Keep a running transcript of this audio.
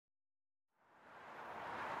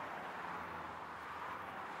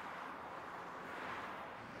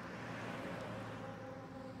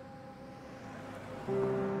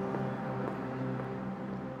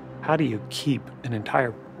how do you keep an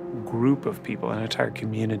entire group of people, an entire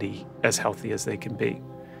community, as healthy as they can be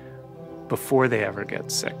before they ever get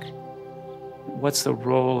sick? What's the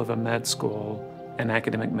role of a med school and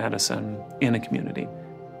academic medicine in a community?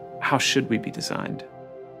 How should we be designed?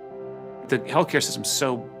 The healthcare system's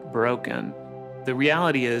so broken. The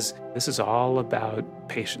reality is this is all about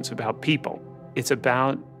patients, about people. It's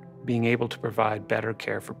about being able to provide better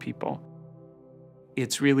care for people.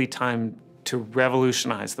 It's really time to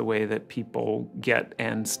revolutionize the way that people get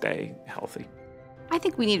and stay healthy. I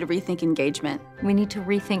think we need to rethink engagement. We need to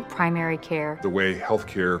rethink primary care. The way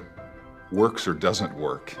healthcare works or doesn't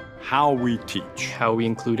work. How we teach. How we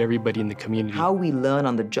include everybody in the community. How we learn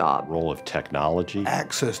on the job. Role of technology.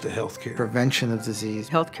 Access to healthcare. Prevention of disease.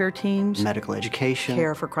 Healthcare teams. Medical education.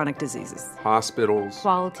 Care for chronic diseases. Hospitals.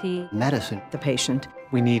 Quality. Medicine. The patient.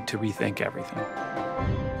 We need to rethink everything.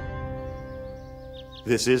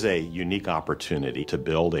 This is a unique opportunity to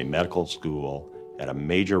build a medical school at a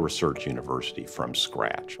major research university from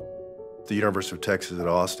scratch. The University of Texas at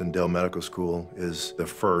Austin Dell Medical School is the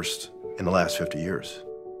first in the last 50 years.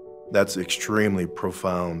 That's an extremely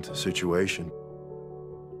profound situation.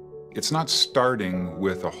 It's not starting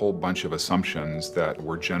with a whole bunch of assumptions that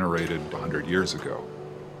were generated 100 years ago.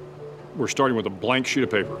 We're starting with a blank sheet of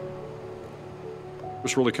paper.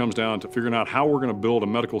 This really comes down to figuring out how we're going to build a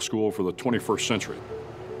medical school for the 21st century.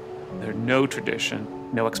 There's no tradition,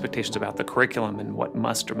 no expectations about the curriculum and what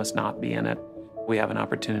must or must not be in it. We have an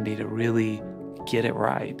opportunity to really get it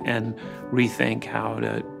right and rethink how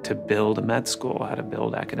to build a med school, how to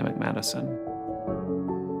build academic medicine.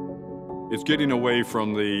 It's getting away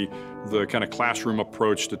from the kind of classroom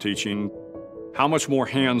approach to teaching. How much more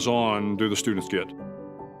hands-on do the students get?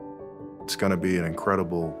 It's going to be an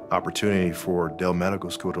incredible opportunity for Dell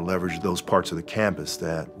Medical School to leverage those parts of the campus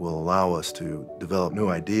that will allow us to develop new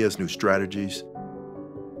ideas, new strategies.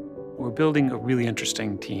 We're building a really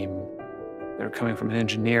interesting team that are coming from an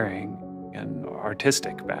engineering and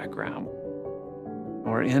artistic background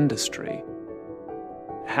or industry.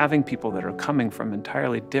 Having people that are coming from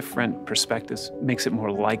entirely different perspectives makes it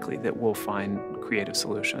more likely that we'll find creative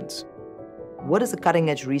solutions. What is the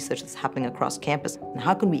cutting-edge research that's happening across campus? And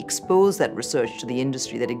how can we expose that research to the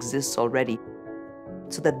industry that exists already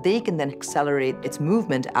so that they can then accelerate its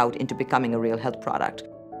movement out into becoming a real health product?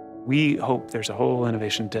 We hope there's a whole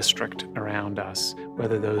innovation district around us,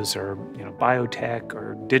 whether those are biotech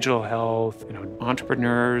or digital health,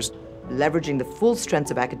 entrepreneurs. Leveraging the full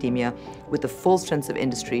strengths of academia with the full strengths of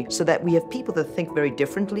industry so that we have people that think very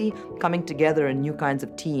differently coming together in new kinds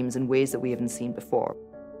of teams in ways that we haven't seen before.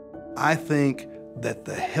 I think that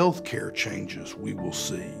the healthcare changes we will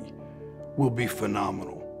see will be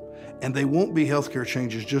phenomenal. And they won't be healthcare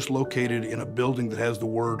changes just located in a building that has the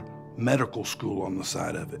word medical school on the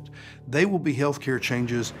side of it. They will be healthcare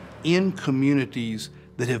changes in communities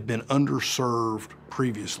that have been underserved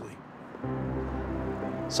previously.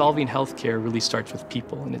 Solving healthcare really starts with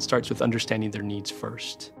people, and it starts with understanding their needs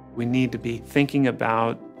first. We need to be thinking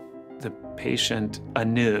about the patient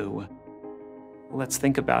anew. Let's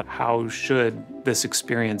think about how should this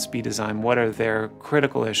experience be designed? What are their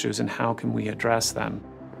critical issues and how can we address them?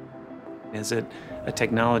 Is it a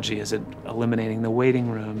technology? Is it eliminating the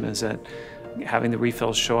waiting room? Is it having the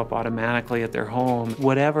refills show up automatically at their home?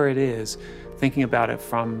 Whatever it is, thinking about it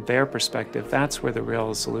from their perspective, that's where the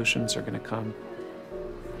real solutions are going to come.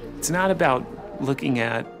 It's not about looking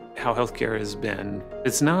at how healthcare has been.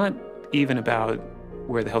 It's not even about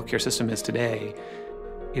where the healthcare system is today.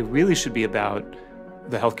 It really should be about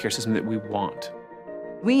the healthcare system that we want.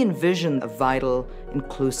 We envision a vital,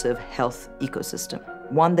 inclusive health ecosystem,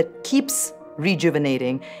 one that keeps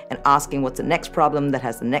rejuvenating and asking what's the next problem that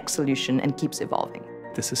has the next solution and keeps evolving.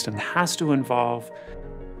 The system has to involve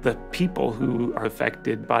the people who are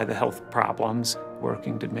affected by the health problems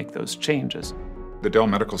working to make those changes. The Dell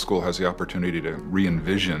Medical School has the opportunity to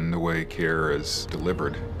re-envision the way care is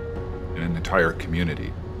delivered in an entire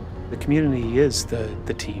community. The community is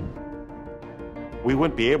the team. We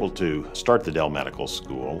wouldn't be able to start the Dell Medical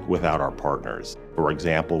School without our partners. For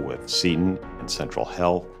example, with Seton and Central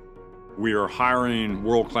Health. We are hiring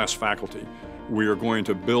world-class faculty. We are going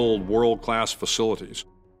to build world-class facilities.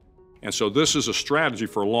 And so this is a strategy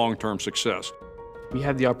for long-term success. We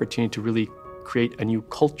have the opportunity to really create a new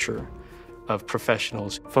culture of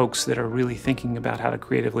professionals. Folks that are really thinking about how to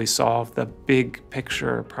creatively solve the big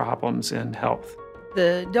picture problems in health.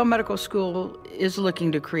 The Dell Medical School is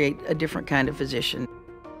looking to create a different kind of physician.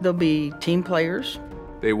 There'll be team players.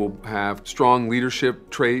 They will have strong leadership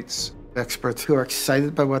traits. Experts who are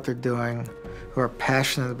excited by what they're doing, who are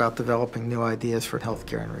passionate about developing new ideas for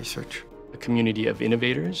healthcare and research. a community of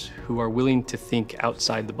innovators who are willing to think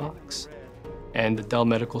outside the box. And the Dell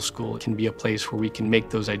Medical School can be a place where we can make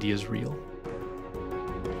those ideas real.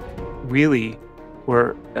 Really,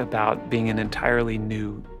 we're about being an entirely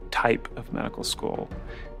new type of medical school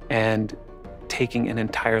and taking an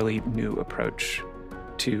entirely new approach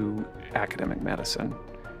to academic medicine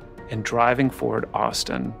and driving forward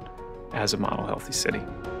Austin as a model healthy city.